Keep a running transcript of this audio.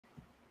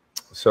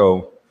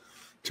So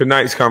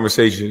tonight's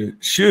conversation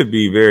should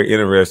be very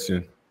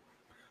interesting,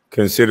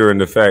 considering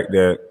the fact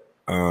that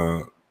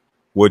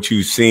what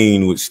you've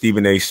seen with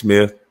Stephen A.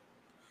 Smith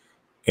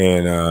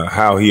and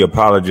how he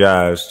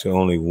apologized to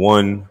only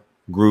one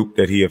group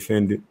that he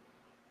offended.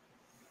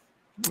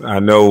 I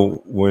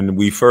know when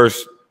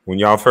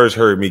y'all first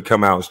heard me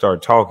come out and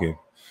start talking,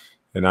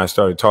 and I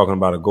started talking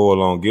about a go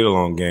along, get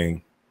along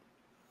gang.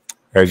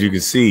 As you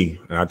can see,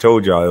 and I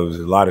told y'all it was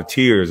a lot of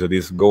tears of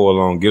this go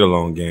along, get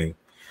along gang.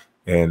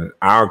 And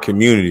our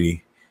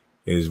community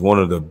is one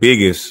of the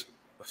biggest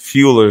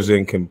fuelers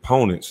and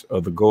components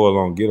of the go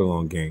along, get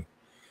along gang.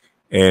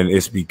 And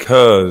it's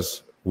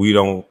because we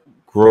don't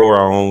grow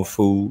our own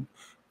food.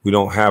 We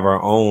don't have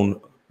our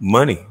own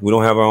money. We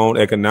don't have our own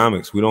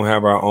economics. We don't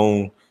have our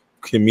own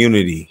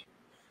community.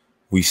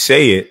 We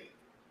say it,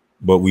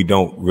 but we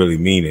don't really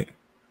mean it.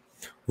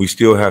 We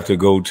still have to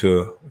go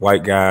to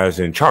white guys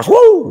and charge,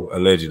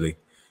 allegedly,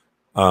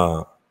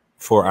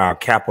 for our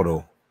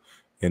capital.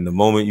 And the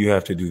moment you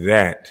have to do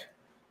that,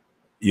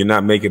 you're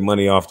not making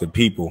money off the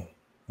people.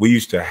 We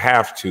used to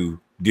have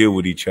to deal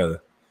with each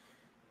other.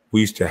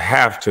 We used to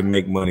have to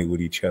make money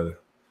with each other.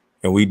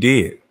 And we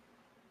did.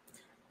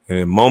 And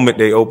the moment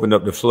they opened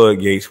up the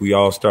floodgates, we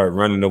all start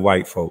running to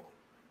white folk.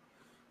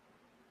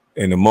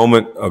 And the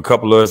moment a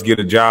couple of us get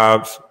a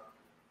job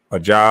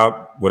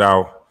with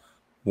our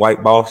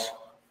white boss,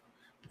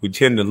 we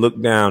tend to look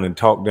down and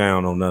talk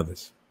down on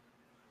others.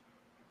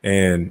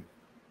 And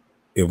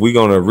if we're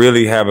going to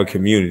really have a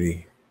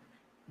community,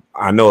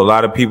 I know a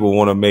lot of people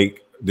want to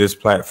make this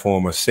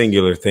platform a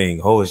singular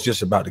thing. Oh, it's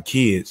just about the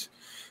kids.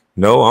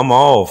 No, I'm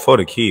all for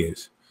the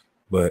kids,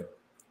 but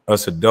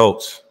us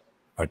adults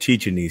are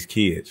teaching these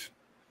kids.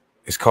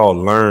 It's called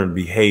learned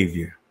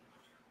behavior.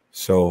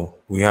 So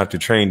we have to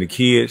train the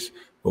kids,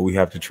 but we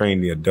have to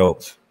train the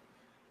adults.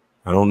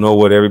 I don't know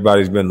what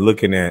everybody's been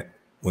looking at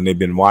when they've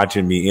been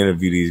watching me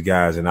interview these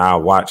guys, and I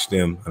watch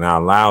them and I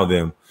allow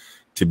them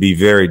to be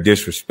very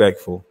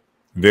disrespectful,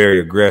 very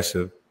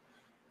aggressive,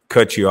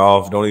 cut you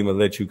off, don't even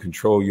let you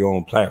control your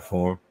own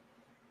platform.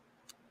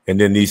 And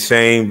then these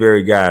same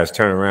very guys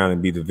turn around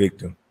and be the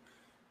victim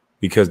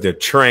because they're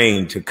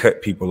trained to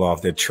cut people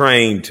off. They're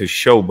trained to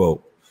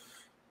showboat.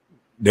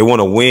 They want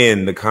to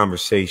win the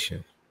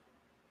conversation.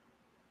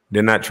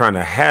 They're not trying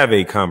to have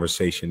a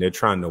conversation. They're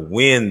trying to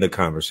win the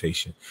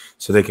conversation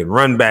so they can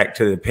run back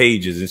to the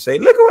pages and say,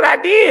 look at what I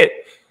did.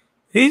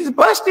 He's a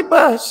busty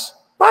bus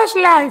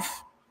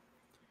life.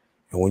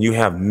 And when you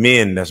have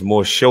men that's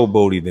more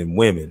showboaty than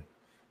women,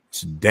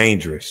 it's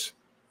dangerous.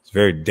 It's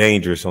very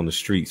dangerous on the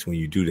streets when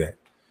you do that.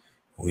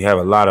 We have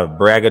a lot of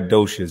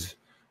braggadocious,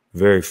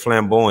 very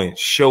flamboyant,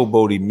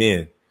 showboaty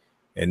men,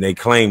 and they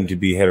claim to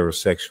be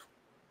heterosexual.